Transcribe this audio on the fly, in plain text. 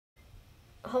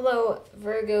Hello,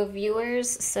 Virgo viewers.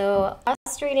 So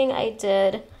last reading I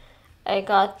did, I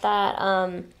got that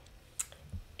an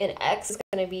ex is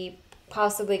going to be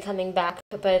possibly coming back,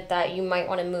 but that you might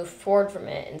want to move forward from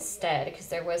it instead because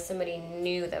there was somebody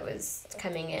new that was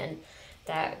coming in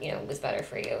that, was better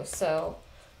for you. So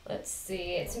let's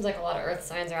see. It seems like a lot of earth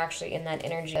signs are actually in that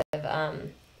energy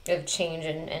of change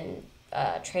and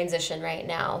transition right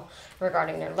now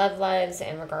regarding their love lives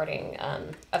and regarding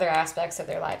other aspects of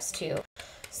their lives too.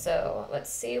 So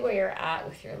let's see where you're at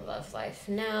with your love life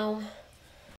now.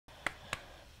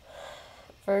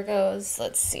 Virgos,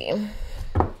 let's see.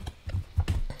 Where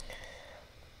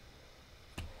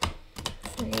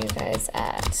are you guys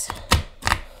at?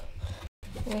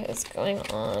 What is going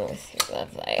on with your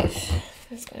love life?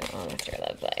 What is going on with your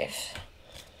love life?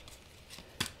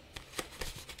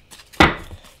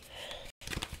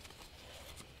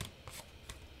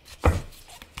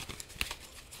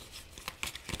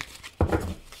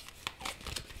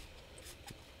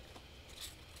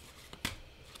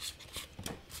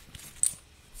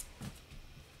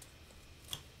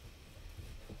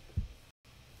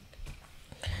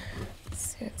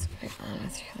 What's going on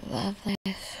with your love life?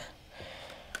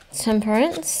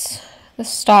 Temperance, the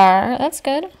Star, that's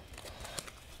good.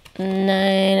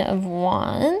 Nine of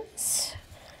Wands,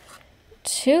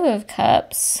 Two of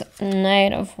Cups,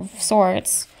 Knight of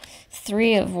Swords,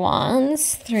 Three of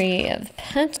Wands, Three of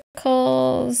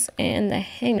Pentacles, and the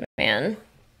Hangman.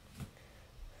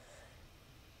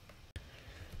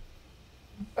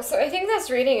 So I think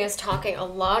this reading is talking a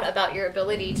lot about your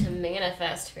ability to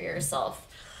manifest for yourself.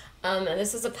 And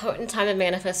this is a potent time of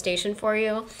manifestation for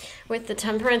you. With the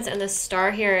Temperance and the Star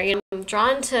here, you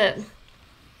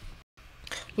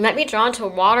might be drawn to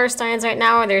water signs right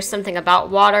now, or there's something about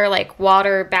water, like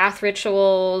water bath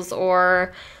rituals,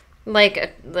 or like a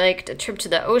trip to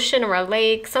the ocean or a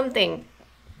lake, something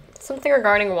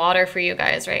regarding water for you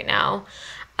guys right now.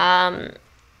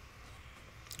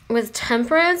 With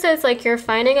Temperance, it's like you're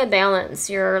finding a balance,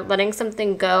 you're letting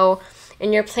something go,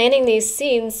 and you're planting these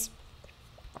seeds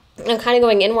and kind of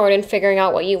going inward and figuring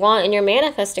out what you want, and you're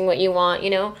manifesting what you want.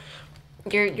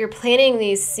 You're planting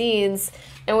these seeds.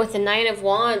 And with the Nine of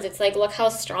Wands, it's like, look how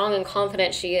strong and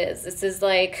confident she is. This is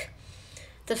like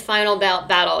the final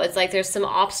battle. It's like there's some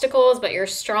obstacles, but you're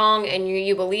strong, and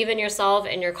you believe in yourself,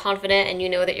 and you're confident, and you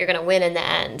know that you're going to win in the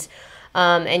end.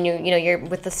 And you're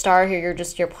with the Star here,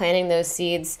 you're planting those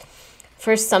seeds.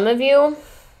 For some of you,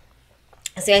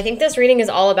 see, I think this reading is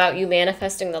all about you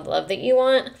manifesting the love that you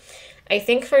want. I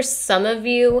think for some of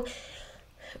you,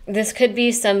 this could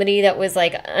be somebody that was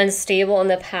like unstable in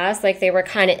the past, like they were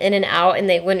kind of in and out and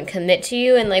they wouldn't commit to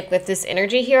you. And like with this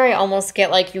energy here, I almost get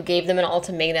like you gave them an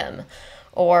ultimatum,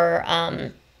 or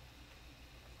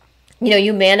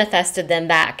you manifested them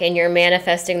back, and you're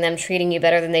manifesting them treating you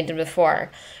better than they did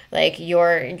before. Like you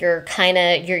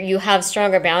have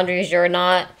stronger boundaries. You're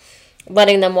not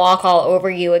letting them walk all over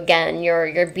you again.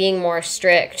 You're being more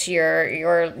strict.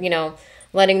 You're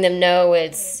letting them know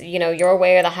it's, your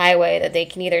way or the highway, that they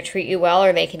can either treat you well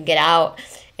or they can get out.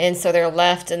 And so they're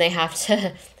left, and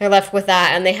they're left with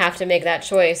that, and they have to make that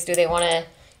choice. Do they want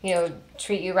to,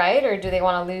 treat you right, or do they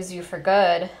want to lose you for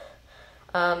good?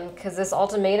 Because this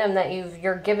ultimatum that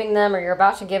you're giving them, or you're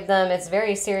about to give them, it's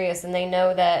very serious, and they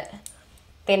know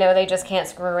they just can't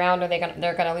screw around, or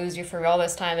they're gonna lose you for real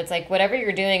this time. It's like whatever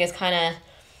you're doing is kind of,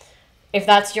 if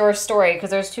that's your story, because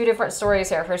there's two different stories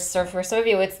here. For some of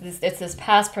you, it's this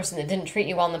past person that didn't treat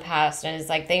you well in the past, and it's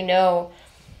like they know,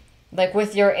 like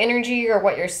with your energy or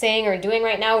what you're saying or doing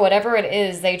right now, whatever it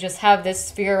is, they just have this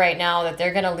fear right now that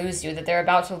they're gonna lose you, that they're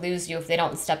about to lose you if they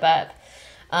don't step up.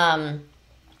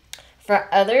 For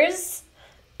others,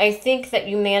 I think that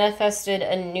you manifested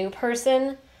a new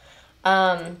person,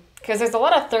 because there's a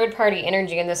lot of third-party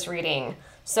energy in this reading.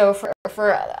 So for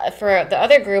the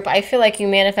other group, I feel like you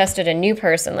manifested a new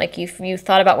person. Like you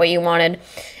thought about what you wanted,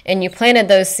 and you planted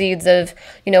those seeds of,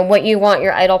 what you want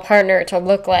your ideal partner to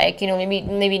look like,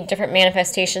 maybe different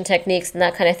manifestation techniques and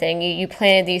that kind of thing. You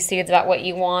planted these seeds about what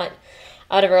you want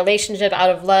out of a relationship, out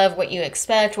of love, what you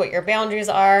expect, what your boundaries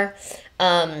are.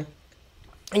 And,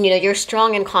 you're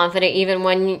strong and confident even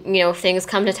when, things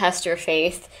come to test your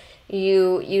faith.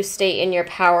 You stay in your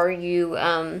power.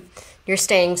 You're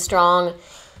staying strong.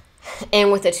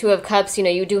 And with the Two of Cups,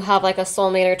 you do have like a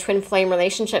soulmate or twin flame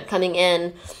relationship coming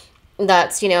in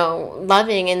that's,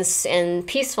 loving and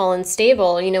peaceful and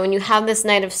stable. When you have this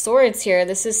Knight of Swords here,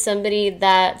 this is somebody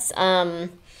that's, I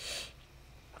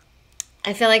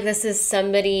feel like this is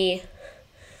somebody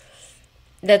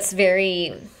that's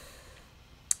very,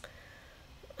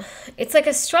 it's like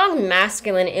a strong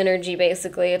masculine energy,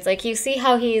 basically. It's like you see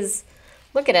how he's,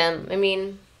 look at him. I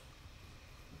mean,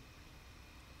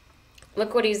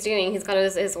 look what he's doing. He's got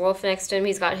his wolf next to him.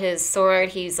 He's got his sword.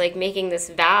 He's like making this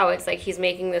vow. It's like he's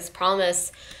making this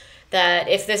promise that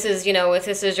if this is, if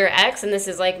this is your ex, and this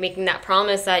is like making that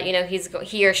promise that,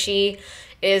 he or she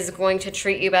is going to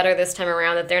treat you better this time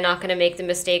around, that they're not going to make the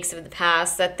mistakes of the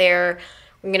past, that they're,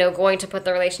 going to put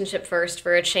the relationship first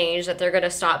for a change, that they're going to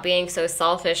stop being so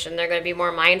selfish, and they're going to be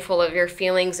more mindful of your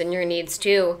feelings and your needs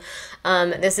too.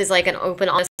 This is like an open,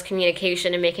 honest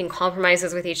communication and making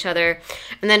compromises with each other.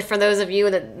 And then for those of you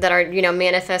that are,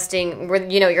 manifesting,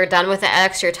 you're done with the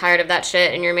ex, you're tired of that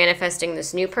shit, and you're manifesting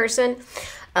this new person.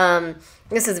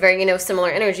 This is very, similar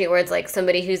energy where it's like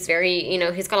somebody who's very,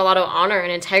 he's got a lot of honor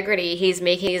and integrity. He's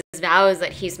making his vows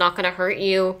that he's not going to hurt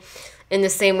you in the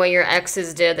same way your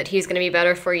exes did, that he's going to be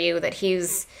better for you, that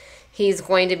he's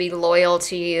going to be loyal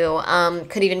to you.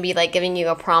 Could even be like giving you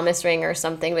a promise ring or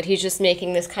something, but he's just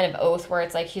making this kind of oath where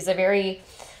it's like he's a very,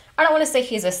 I don't want to say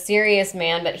he's a serious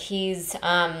man, but he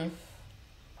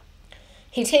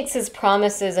takes his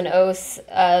promises and oaths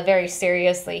very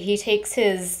seriously. He's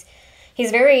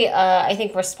very, I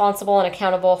think, responsible and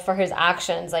accountable for his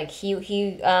actions. Like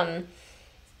he's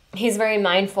very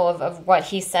mindful of what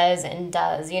he says and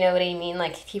does. You know what I mean?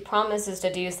 Like if he promises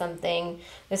to do something,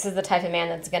 this is the type of man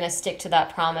that's going to stick to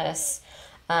that promise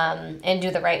and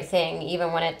do the right thing,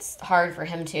 even when it's hard for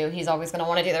him to. He's always going to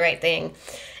want to do the right thing.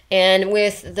 And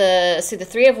with the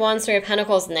Three of Wands, Three of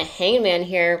Pentacles, and the Hangman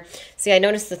here, see, I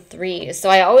noticed the threes. So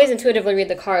I always intuitively read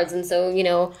the cards, and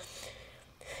so,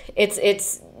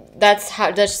 that's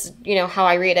how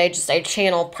I read. I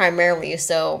channel primarily.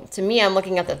 So to me, I'm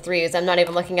looking at the threes. I'm not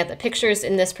even looking at the pictures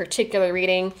in this particular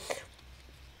reading.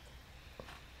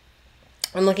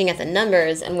 I'm looking at the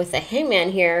numbers. And with the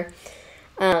Hangman here,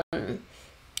 I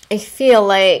feel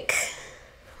like,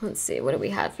 let's see, what do we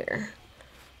have here?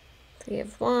 Three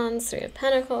of Wands, Three of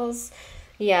Pentacles.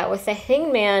 Yeah, with the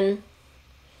Hangman,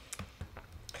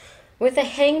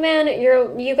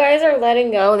 you guys are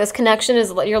letting go. This connection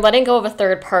is, you're letting go of a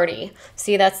third party.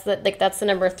 See, that's the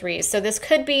number 3. So this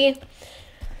could be,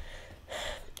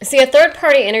 see, a third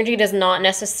party energy does not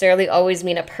necessarily always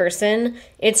mean a person.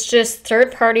 It's just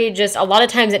third party, just a lot of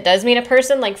times it does mean a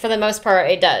person. Like for the most part,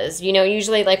 it does.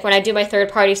 Usually like when I do my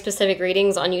third party specific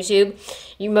readings on YouTube,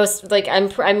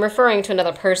 I'm referring to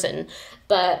another person.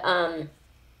 But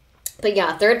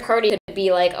yeah, third party could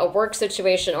be like a work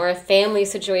situation or a family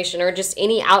situation or just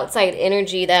any outside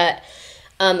energy that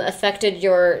affected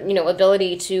your,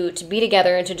 ability to be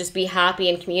together and to just be happy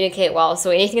and communicate well. So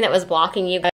anything that was blocking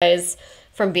you guys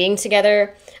from being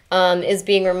together is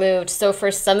being removed. So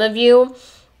for some of you,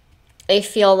 I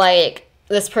feel like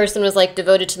this person was like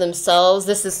devoted to themselves.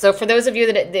 So for those of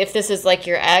you that if this is like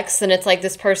your ex, then it's like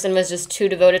this person was just too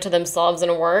devoted to themselves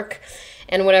and work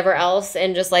and whatever else,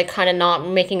 and just like kind of not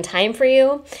making time for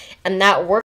you. And that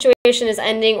work situation is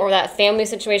ending, or that family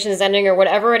situation is ending, or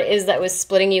whatever it is that was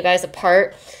splitting you guys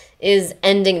apart is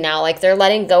ending now. Like they're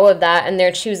letting go of that and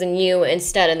they're choosing you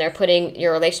instead, and they're putting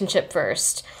your relationship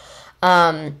first.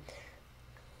 For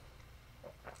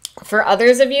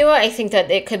others of you, I think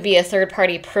that it could be a third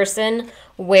party person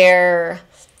where,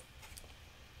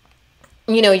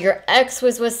 your ex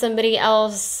was with somebody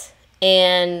else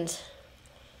and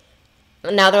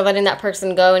now they're letting that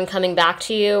person go and coming back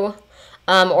to you,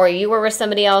 or you were with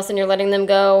somebody else and you're letting them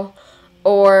go,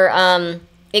 or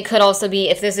it could also be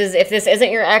if this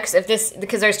isn't your ex,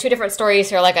 because there's two different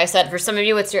stories here. Like I said, for some of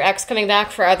you it's your ex coming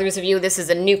back. For others of you, this is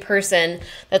a new person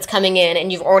that's coming in,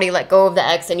 and you've already let go of the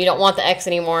ex and you don't want the ex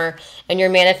anymore, and you're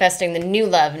manifesting the new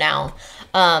love now.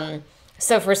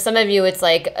 So for some of you, it's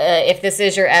like if this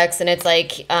is your ex, and it's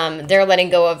like they're letting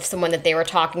go of someone that they were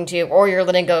talking to, or you're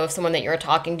letting go of someone that you're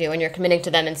talking to and you're committing to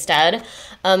them instead.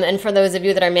 And for those of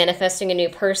you that are manifesting a new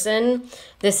person,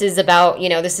 this is about,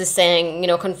 this is saying,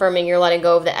 confirming you're letting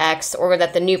go of the ex, or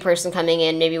that the new person coming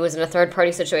in maybe was in a third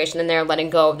party situation and they're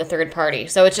letting go of the third party.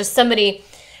 So it's just somebody,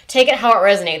 take it how it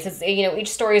resonates. It's, each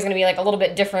story is going to be like a little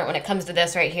bit different when it comes to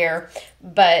this right here,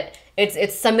 but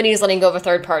it's somebody's letting go of a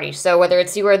third party. So whether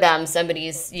it's you or them,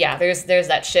 somebody's, yeah, there's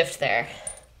that shift there.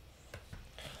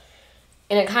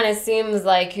 And it kind of seems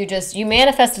like you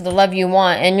manifested the love you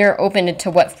want, and you're open to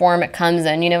what form it comes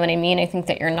in. You know what I mean? I think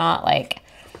that you're not like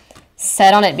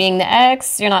set on it being the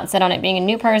ex. You're not set on it being a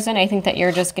new person. I think that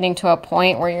you're just getting to a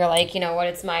point where you're like, what,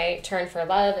 it's my turn for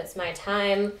love. It's my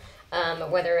time.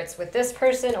 Whether it's with this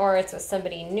person or it's with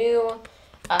somebody new,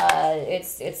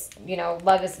 it's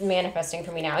love is manifesting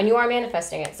for me now, and you are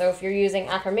manifesting it. So if you're using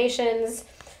affirmations,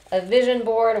 a vision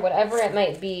board, whatever it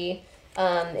might be,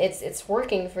 it's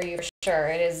working for you for sure.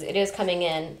 It is coming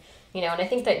in, and I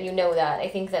think that that. I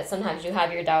think that sometimes you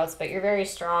have your doubts, but you're very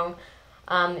strong.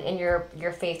 in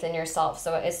your faith in yourself.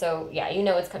 So yeah, you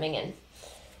know it's coming in.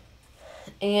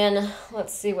 And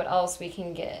let's see what else we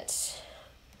can get.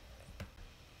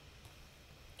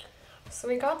 So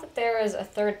we got that there is a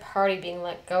third party being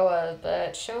let go of,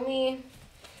 but show me,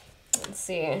 let's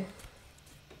see.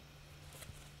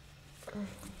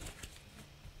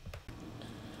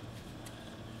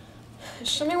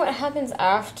 Show me what happens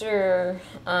after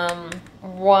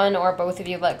one or both of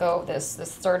you let go of this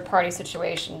third party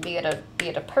situation, be it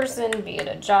a person, be it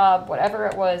a job, whatever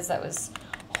it was that was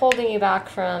holding you back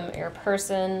from your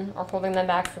person or holding them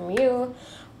back from you.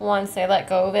 Once they let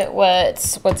go of it,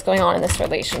 what's going on in this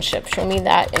relationship? Show me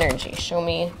that energy. Show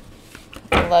me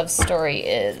what the love story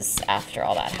is after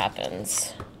all that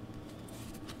happens.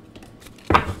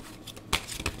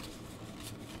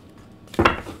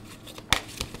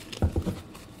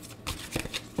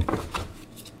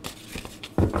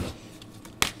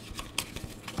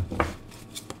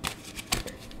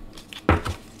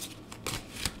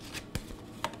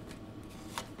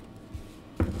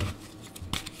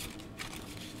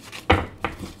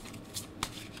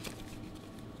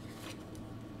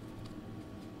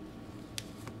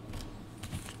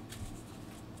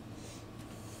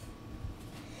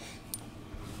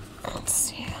 Let's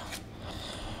see.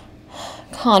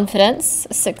 Confidence,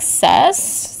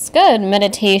 success. It's good.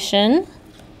 Meditation.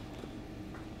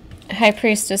 High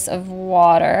Priestess of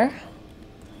Water.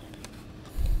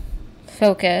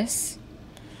 Focus.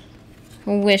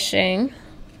 Wishing.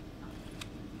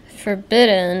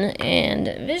 Forbidden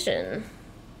and vision.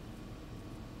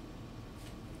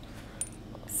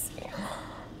 Let's see.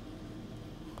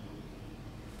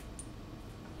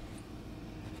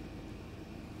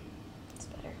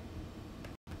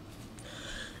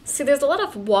 See, there's a lot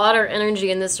of water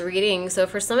energy in this reading. So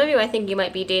for some of you, I think you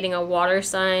might be dating a water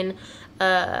sign,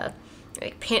 like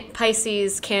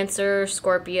Pisces, Cancer,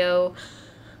 Scorpio,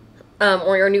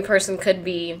 or your new person could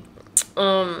be.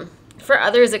 For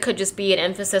others, it could just be an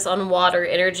emphasis on water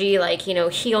energy, like, you know,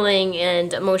 healing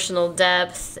and emotional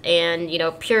depth and, you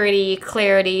know, purity,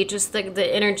 clarity, just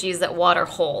the energies that water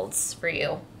holds for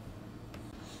you.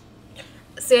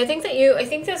 See, I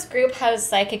think this group has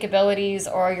psychic abilities,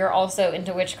 or you're also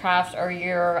into witchcraft, or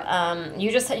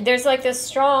there's like this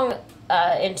strong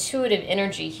intuitive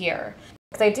energy here.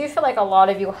 Because I do feel like a lot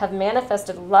of you have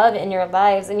manifested love in your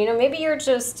lives, and, you know, maybe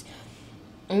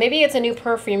it's a new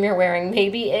perfume you're wearing,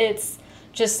 maybe it's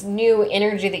just new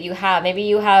energy that you have, maybe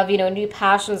you have, you know, new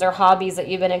passions or hobbies that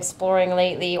you've been exploring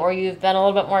lately, or you've been a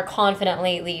little bit more confident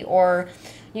lately, or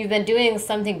you've been doing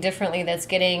something differently that's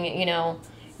getting, you know,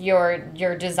 your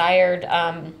desired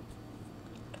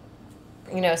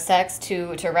you know, sex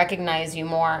to recognize you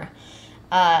more.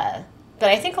 But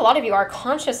I think a lot of you are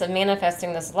conscious of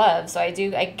manifesting this love. So I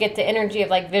get the energy of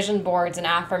like vision boards and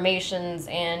affirmations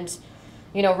and,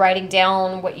 you know, writing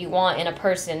down what you want in a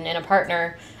person, in a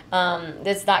partner.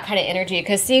 It's that kind of energy.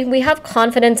 Because see, we have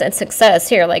confidence and success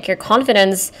here. Like your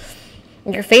confidence,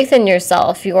 your faith in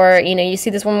yourself, you know, you see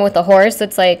this woman with the horse.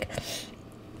 It's like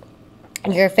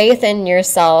your faith in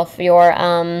yourself, your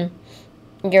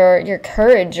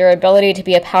courage, your ability to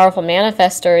be a powerful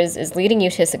manifester is leading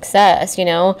you to success, you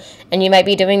know, and you might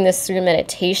be doing this through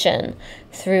meditation,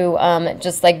 through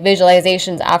just like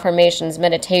visualizations, affirmations,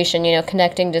 meditation, you know,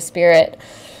 connecting to spirit.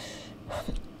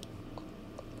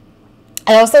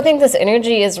 I also think this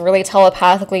energy is really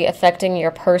telepathically affecting your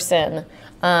person.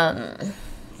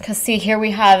 Because see, here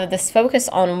we have this focus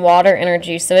on water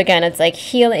energy. So again, it's like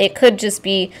healing. It could just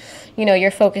be, you know,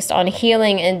 you're focused on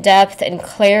healing and depth and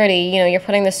clarity. You know, you're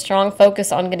putting this strong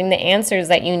focus on getting the answers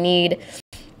that you need.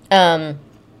 For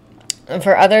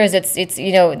others, it's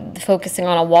you know, focusing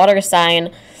on a water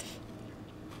sign.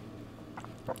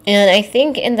 And I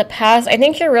think in the past, I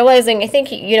think you're realizing, I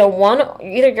think, you know,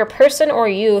 either your person or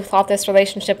you thought this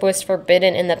relationship was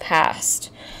forbidden in the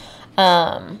past.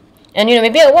 And, you know,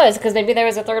 maybe it was, because maybe there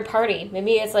was a third party.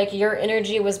 Maybe it's like your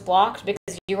energy was blocked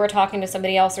because you were talking to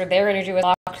somebody else, or their energy was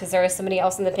blocked because there was somebody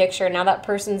else in the picture. Now that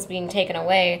person's being taken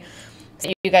away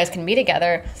so you guys can be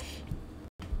together.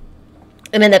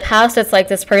 And in the past, it's like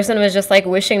this person was just like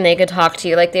wishing they could talk to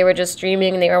you. Like they were just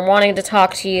dreaming, they were wanting to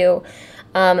talk to you,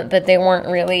 but they weren't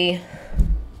really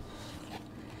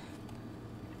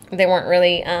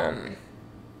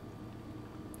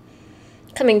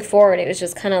coming forward. It was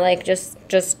just kind of like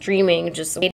just dreaming,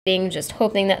 just waiting, just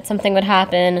hoping that something would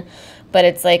happen. But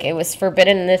it's like it was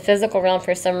forbidden in the physical realm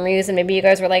for some reason. Maybe you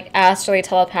guys were like astrally,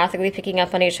 telepathically picking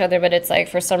up on each other, but it's like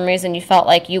for some reason you felt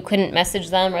like you couldn't message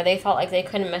them, or they felt like they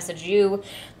couldn't message you.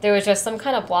 There was just some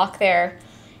kind of block there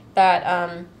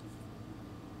that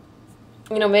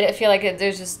you know, made it feel like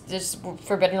there's just this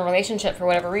forbidden relationship for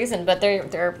whatever reason. But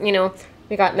they're you know,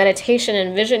 We got meditation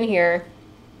and vision here.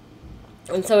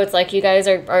 And so it's like you guys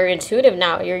are intuitive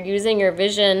now. You're using your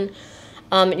vision.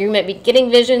 You might be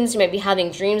getting visions. You might be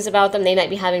having dreams about them. They might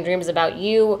be having dreams about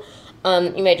you.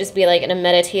 You might just be like in a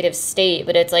meditative state.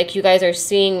 But it's like you guys are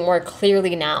seeing more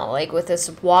clearly now. Like with this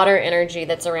water energy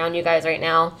that's around you guys right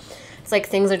now. It's like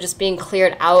things are just being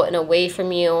cleared out and away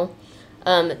from you.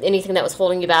 Anything that was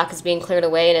holding you back is being cleared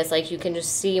away. And it's like you can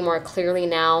just see more clearly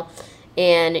now.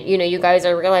 And, you know, you guys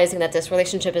are realizing that this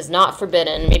relationship is not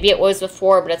forbidden. Maybe it was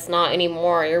before, but it's not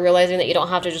anymore. You're realizing that you don't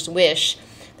have to just wish,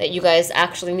 that you guys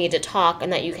actually need to talk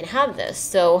and that you can have this.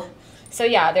 So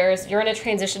yeah, you're in a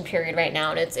transition period right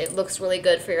now, and it looks really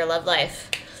good for your love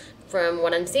life from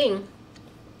what I'm seeing.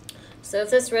 So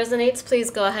if this resonates, please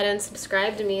go ahead and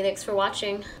subscribe to me. Thanks for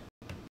watching.